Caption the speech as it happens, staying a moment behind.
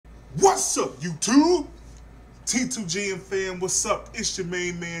What's up, YouTube? T2GM fam, what's up? It's your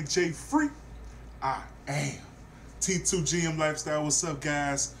main man, Jay Free. I am T2GM Lifestyle. What's up,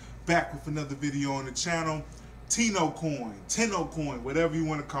 guys? Back with another video on the channel. TENOCOIN, whatever you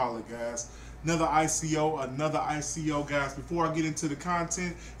want to call it, guys. Another ICO, guys. Before I get into the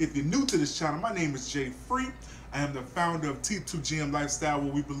content, if you're new to this channel, my name is Jay Free. I am the founder of T2GM Lifestyle,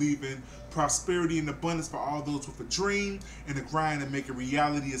 where we believe in prosperity and abundance for all those with a dream and a grind and make it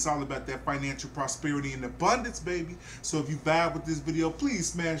reality. It's all about that financial prosperity and abundance, baby. So if you vibe with this video, please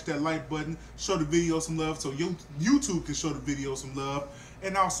smash that like button, show the video some love so YouTube can show the video some love.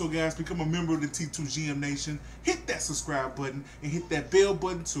 And also, guys, become a member of the T2GM Nation. Hit that subscribe button and hit that bell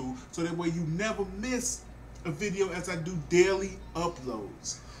button too, so that way you never miss a video as I do daily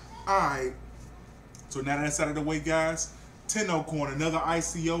uploads. Alright, so now that's out of the way, guys. TENOCOIN, another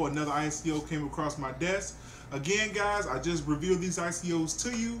ICO came across my desk. Again, guys, I just revealed these ICOs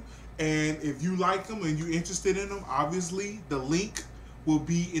to you, and if you like them and you're interested in them, obviously the link will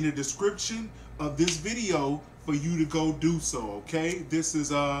be in the description of this video for you to go do so. Okay, this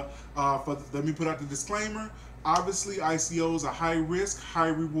is let me put out the disclaimer. Obviously, ICOs are high risk, high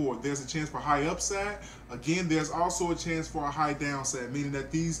reward. There's a chance for high upside. Again, there's also a chance for a high downside, meaning that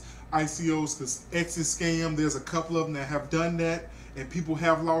these ICOs could exit scam. There's a couple of them that have done that, and people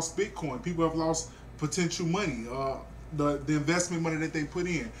have lost Bitcoin. People have lost potential money, the investment money that they put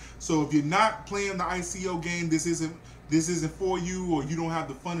in. So if you're not playing the ICO game, this isn't for you, or you don't have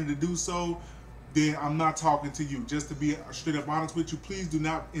the funding to do so, then I'm not talking to you. Just to be straight up honest with you, please do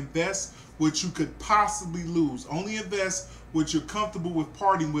not invest what you could possibly lose. Only invest what you're comfortable with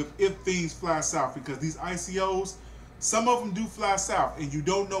parting with if things fly south, because these ICOs, some of them do fly south, and you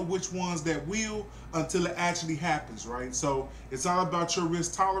don't know which ones that will until it actually happens, right? So it's all about your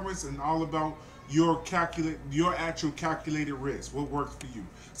risk tolerance and all about your actual calculated risk, what works for you.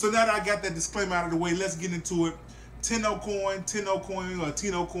 So now that I got that disclaimer out of the way, let's get into it. TENOCOIN,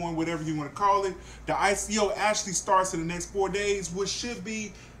 whatever you want to call it. The ICO actually starts in the next 4 days, which should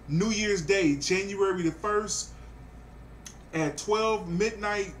be New Year's Day, January the 1st at 12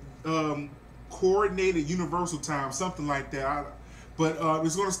 midnight coordinated universal time, something like that. But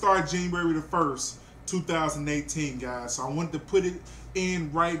it's going to start January the 1st, 2018, guys. So I wanted to put it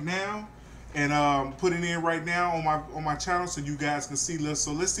in right now, and on my channel so you guys can see.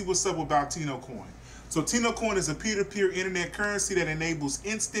 So let's see what's up about TENOCOIN. So TENOCOIN is a peer-to-peer internet currency that enables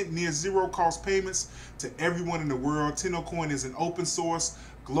instant, near zero cost payments to everyone in the world. TENOCOIN is an open source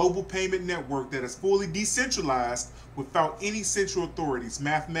global payment network that is fully decentralized without any central authorities.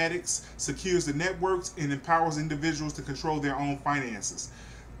 Mathematics secures the networks and empowers individuals to control their own finances.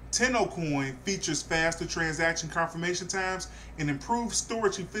 TENOCOIN features faster transaction confirmation times and improved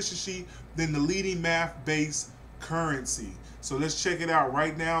storage efficiency than the leading math-based currency. So let's check it out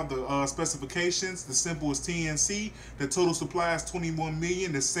right now. The specifications: the symbol is TNC. The total supply is 21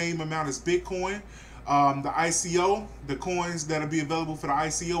 million, the same amount as Bitcoin. The ICO, the coins that will be available for the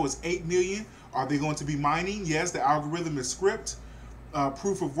ICO is 8 million. Are they going to be mining? Yes, the algorithm is script.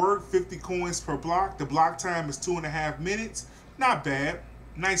 Proof of work, 50 coins per block. The block time is 2.5 minutes. Not bad.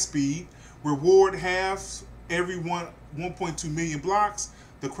 Nice speed. Reward halves every 1.2 million blocks.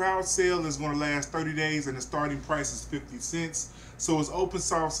 The crowd sale is going to last 30 days, and the starting price is 50 cents. So it's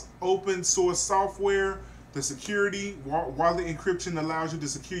open source software. The security, wallet encryption allows you to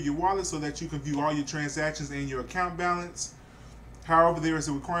secure your wallet so that you can view all your transactions and your account balance. However, there is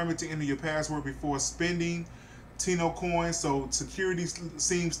a requirement to enter your password before spending TENOCOIN, so security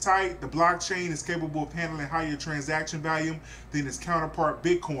seems tight. The blockchain is capable of handling higher transaction volume than its counterpart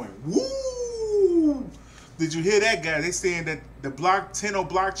Bitcoin. Woo! Did you hear that, guys? They're saying that the TENO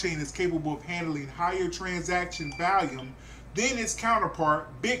blockchain is capable of handling higher transaction volume than its counterpart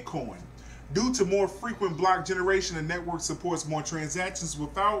Bitcoin. Due to more frequent block generation, the network supports more transactions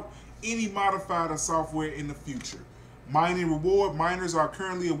without any modified software in the future. Mining reward: miners are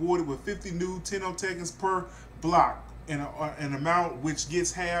currently awarded with 50 new TENO tokens per block, an amount which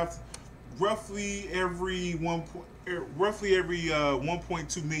gets halved roughly every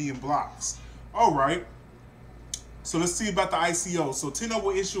 1.2 million blocks. All right. So let's see about the ICO. So TENO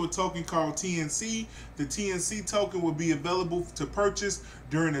will issue a token called TNC. The TNC token will be available to purchase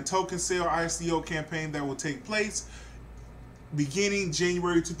during the token sale ICO campaign that will take place beginning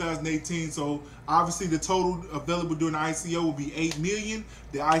January 2018. So obviously the total available during the ICO will be 8 million.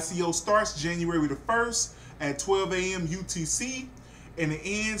 The ICO starts January the 1st at 12 a.m. UTC, and it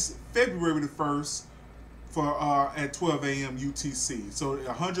ends February the 1st at 12 a.m. UTC. So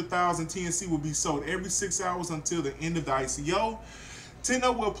 100,000 TNC will be sold every 6 hours until the end of the ICO.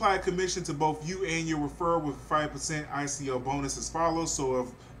 TENO will apply a commission to both you and your referral with 5% ICO bonus as follows. So if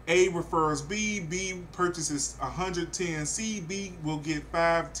A refers B, B purchases 100 TNC, B will get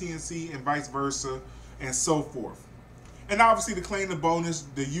 5 TNC, and vice versa, and so forth. And obviously, to claim the bonus,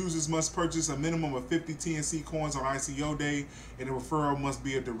 the users must purchase a minimum of 50 TNC coins on ICO day, and the referral must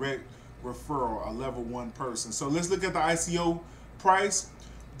be a direct referral, a level 1 person. So let's look at the ICO price.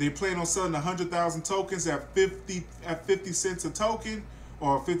 They plan on selling 100,000 tokens at 50 cents a token,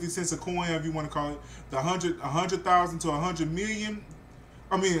 or 50 cents a coin, however you want to call it. The 100,000 to 100 million.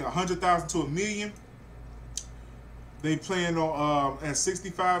 I mean, 100,000 to a million. They plan on at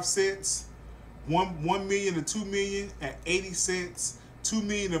 65 cents. 1 million to 2 million at 80 cents, 2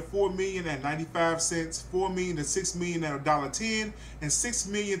 million to 4 million at 95 cents, 4 million to 6 million at $1.10, and 6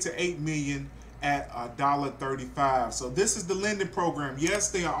 million to 8 million at $1.35. So this is the lending program.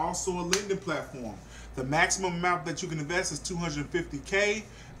 Yes, they are also a lending platform. The maximum amount that you can invest is $250K.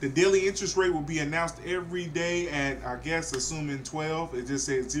 The daily interest rate will be announced every day at, I guess, assuming 12. It just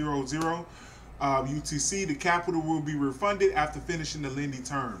says 00. UTC, the capital will be refunded after finishing the lending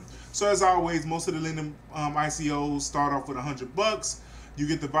term. So as always, most of the lending ICOs start off with $100. You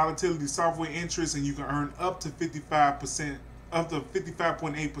get the volatility software interest, and you can earn up to 55%, up to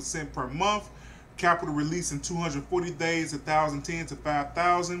 55.8% per month. Capital release in 240 days, 1,010 to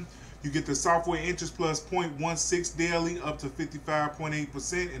 5,000. You get the software interest plus 0.16 daily, up to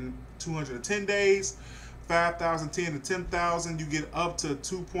 55.8% in 210 days. 5,010 to 10,000. You get up to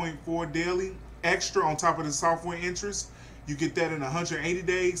 2.4 daily extra on top of the software interest. You get that in 180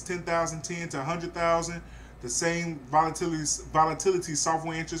 days, 10,010 to 100,000. The same volatility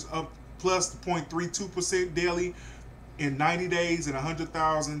software interest up plus 0.32% daily in 90 days, and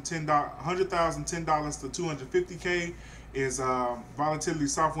 $100,000 $10 to 250K is volatility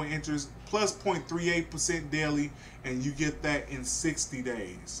software interest plus 0.38% daily, and you get that in 60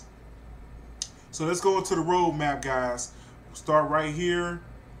 days. So let's go into the roadmap, guys. We'll start right here.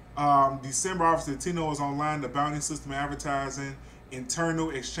 December, obviously, Tino is online, the bounty system advertising, internal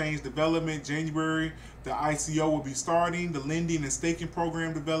exchange development. January, the ICO will be starting, the lending and staking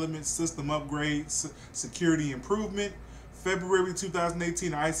program development, system upgrades, security improvement. February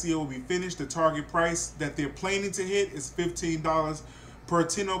 2018, the ICO will be finished. The target price that they're planning to hit is $15 per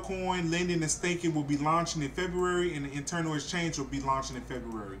TENOCOIN. Lending and staking will be launching in February, and the internal exchange will be launching in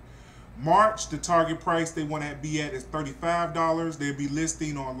February. March, the target price they want to be at is $35. They'll be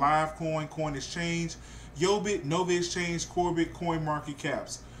listing on LiveCoin, Coin Exchange, Yobit, Nova Exchange, Corbit,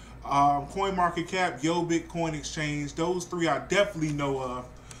 CoinMarketCaps. CoinMarketCap, Yobit, Coin Exchange, those three I definitely know of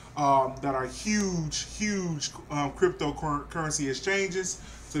that are huge cryptocurrency exchanges.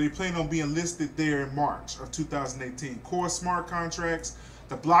 So they plan on being listed there in March of 2018. Core smart contracts,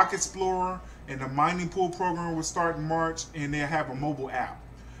 the Block Explorer, and the mining pool program will start in March, and they'll have a mobile app.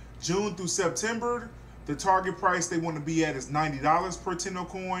 June through September, the target price they want to be at is $90 per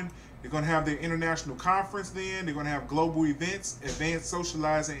TENOCOIN. They're going to have their international conference then. They're going to have global events, advanced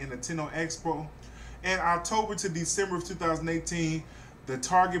socializing, and the Teno Expo. And October to December of 2018, the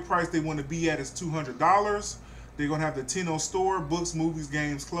target price they want to be at is $200. They're going to have the Teno store, books, movies,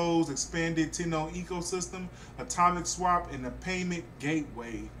 games, clothes, expanded Teno ecosystem, atomic swap, and the payment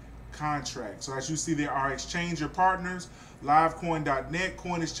gateway contract. So as you see, there are exchanger partners, livecoin.net,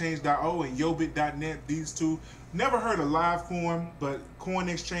 coinexchange.io, and yobit.net. These two, never heard of Livecoin, but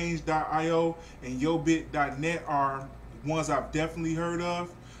coinexchange.io and yobit.net are ones I've definitely heard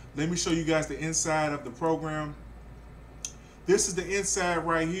of. Let me show you guys the inside of the program. This is the inside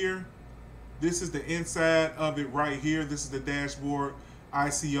right here. This is the inside of it right here. This is the dashboard,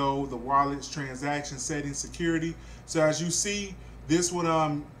 ICO, the wallets, transaction settings, security. So as you see, this would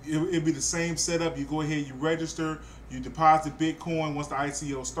it'd be the same setup. You go ahead, you register, you deposit Bitcoin. Once the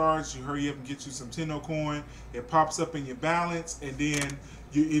ICO starts, you hurry up and get you some TENOCOIN. It pops up in your balance, and then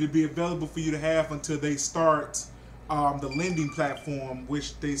it'll be available for you to have until they start the lending platform,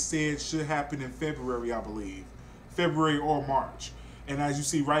 which they said should happen in February, I believe, February or March. And as you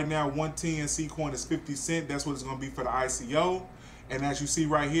see right now, 1 TNC coin is 50 cents. That's what it's going to be for the ICO. And as you see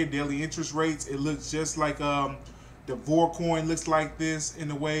right here, daily interest rates, it looks just like Davor coin looks like this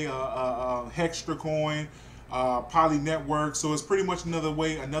in a way, Hextra coin, Poly Network. So it's pretty much another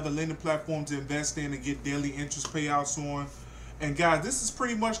way, another lending platform to invest in and get daily interest payouts on. And guys, this is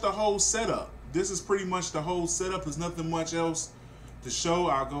pretty much the whole setup. This is pretty much the whole setup. There's nothing much else to show.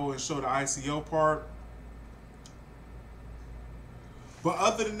 I'll go and show the ICO part. But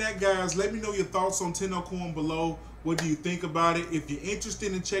other than that, guys, let me know your thoughts on TENOCOIN below. What do you think about it? If you're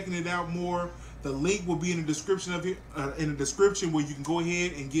interested in checking it out more, the link will be in the description of it, in the description, where you can go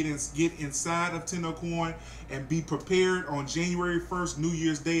ahead and get inside of TENOCOIN and be prepared on January 1st, New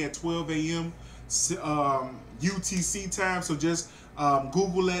Year's Day at 12 a.m. UTC time. So just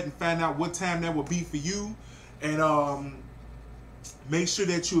Google that and find out what time that will be for you. And make sure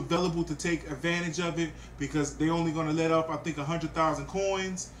that you're available to take advantage of it, because they're only going to let up, I think, 100,000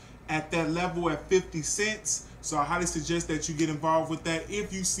 coins at that level at 50 cents. So I highly suggest that you get involved with that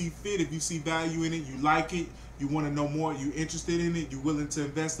if you see fit, if you see value in it, you like it, you want to know more, you're interested in it, you're willing to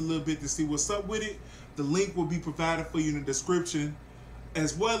invest a little bit to see what's up with it. The link will be provided for you in the description,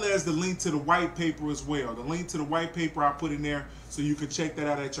 as well as the link to the white paper as well. The link to the white paper I put in there so you can check that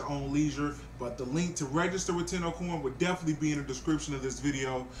out at your own leisure. But the link to register with TENOCOIN will definitely be in the description of this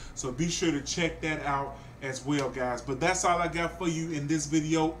video. So be sure to check that out as well, guys. But that's all I got for you in this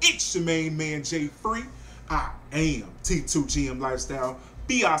video. It's your main man, Jay Free. I am T2GM Lifestyle.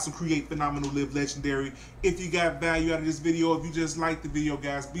 Be awesome, create phenomenal, live legendary. If you got value out of this video, if you just like the video,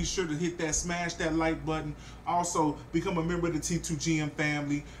 guys, be sure to hit that, smash that like button. Also, become a member of the T2GM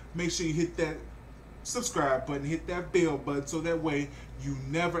family. Make sure you hit that subscribe button, hit that bell button, so that way you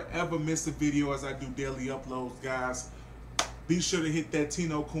never ever miss a video as I do daily uploads, guys. Be sure to hit that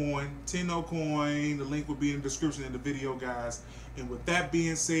TENOCOIN. The link will be in the description of the video, guys. And with that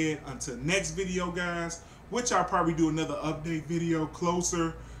being said, until next video, guys, which I'll probably do another update video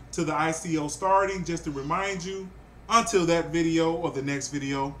closer to the ICO starting, just to remind you. Until that video or the next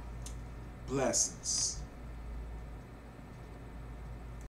video, blessings.